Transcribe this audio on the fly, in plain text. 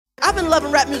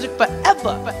loving rap music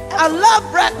forever. I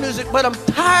love rap music, but I'm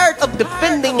tired of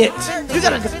defending it. You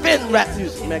gotta defend rap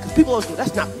music, man, because people always go,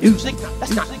 that's not music,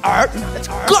 that's not art, that's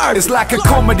garbage. It's like a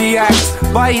comedy act,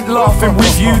 but I ain't laughing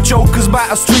with you. Jokers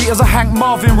about a street as a Hank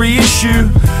Marvin reissue.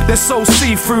 They're so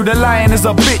see-through, the lying is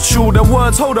habitual. Their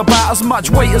words hold about as much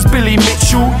weight as Billy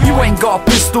Mitchell. You ain't got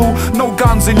a pistol, no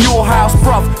guns in your house,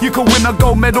 bruv. You can win a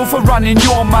gold medal for running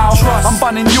your mouth. I'm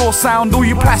bunning your sound, all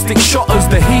you plastic shotters.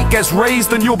 The heat gets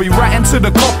raised and you'll be ratting to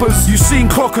the coppers. You've seen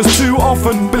clockers too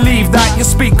often, believe that. You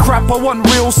speak crap, I want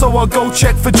real, so I'll go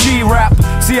check for G-Rap.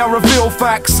 See, I reveal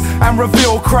facts and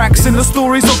reveal cracks in the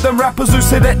stories of them rappers who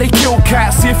say that they kill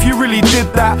cats. See, if you really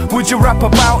did that, would you rap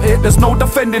about it? There's no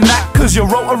defending that, cause you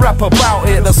wrote a rap about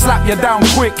it. They'll slap you down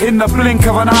quick in the blink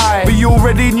of an eye, but you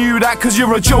already knew that cause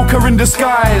you're a joker in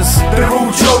disguise. They're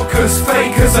all jokers,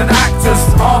 fakers and actors.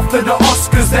 After the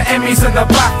Oscars, the Emmys and the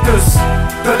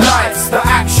BAFTAs. The lights, the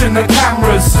action, the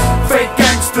cameras. Fake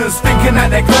gangsters thinking that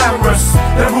they're glamorous.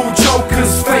 They're all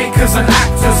jokers, fakers and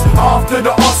actors. After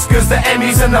the Oscars, the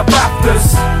Emmys and the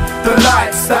BAFTAs. The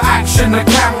lights, the action, the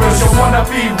cameras. You wanna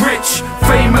be rich,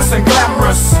 famous and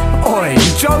glamorous. Oi,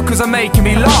 you jokers are making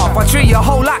me laugh. I treat your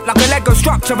whole act like a Lego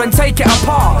structure and take it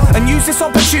apart, and use this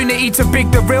opportunity to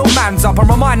big the real mans up and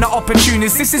remind the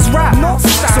opportunists this is rap, not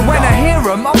stand. So when I hear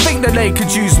them, I think that they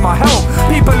could use my help.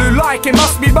 People who like it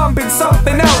must be bumping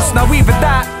something else. Now either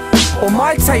that or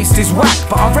my taste is whack,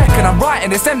 but I reckon I'm right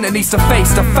and it's them that needs to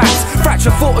face the facts.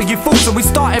 Fracture thought of you fools and we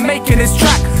started making this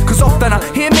track, cause often I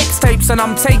hear mixtapes and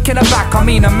I'm taken aback. I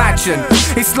mean imagine,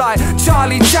 it's like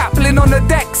Charlie Chaplin on the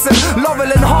decks and Laurel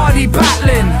and Hardy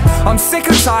battling. I'm sick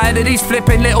and tired of these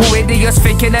flipping little idiots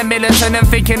thinking they're militant and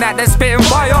thinking that they're spitting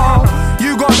fire.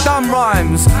 You got dumb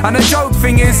rhymes, and the joke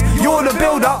thing is you're the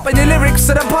build-up and the lyrics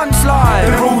to the punchline.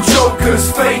 They're all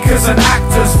jokers, fakers and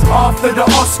actors. After the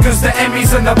Oscars, the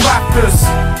Emmys and the BAFTAs.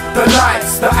 The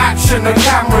lights, the action, the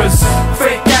cameras.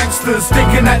 Fake gangsters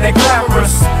thinking that they're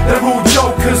glamorous. They're all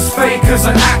jokers, fakers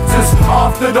and actors.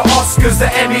 After the Oscars, the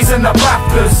Emmys and the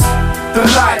BAFTAs. The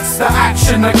lights, the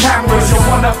action, the cameras. You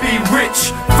wanna be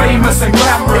rich, famous and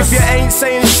glamorous. If you ain't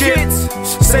saying shit,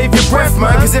 save your breath,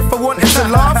 man, cause if I wanted to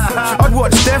laugh, I'd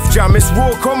watch Def Jam, it's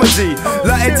raw comedy.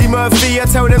 Like Eddie Murphy, I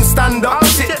tell them stand up,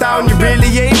 sit down, you really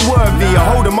ain't worthy. I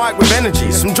hold a mic with energy,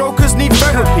 some jokers need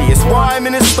therapy. It's why I'm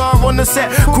in a star on the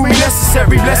set, call me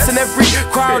necessary. Blessing every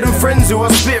crowd and friends who I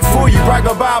spit for. You brag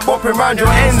about bopping round your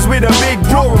ends with a big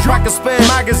blow and crack a spare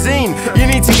magazine.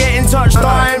 You need to get in touch,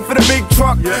 dying for the big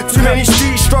truck. Too many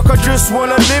streets struck, I just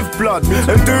wanna live blood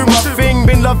and do my thing.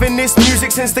 Been loving this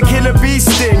music since the Killer Bee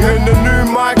sting. And the new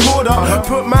mic order,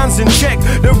 put mans in check.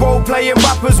 The role playing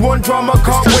rappers want drama,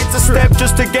 can't wait to step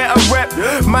just to get a rep.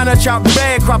 Man, I chat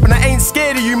bare crap and I ain't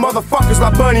scared of you motherfuckers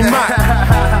like Bernie Mac.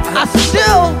 I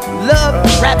still love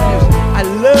rap music. I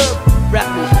love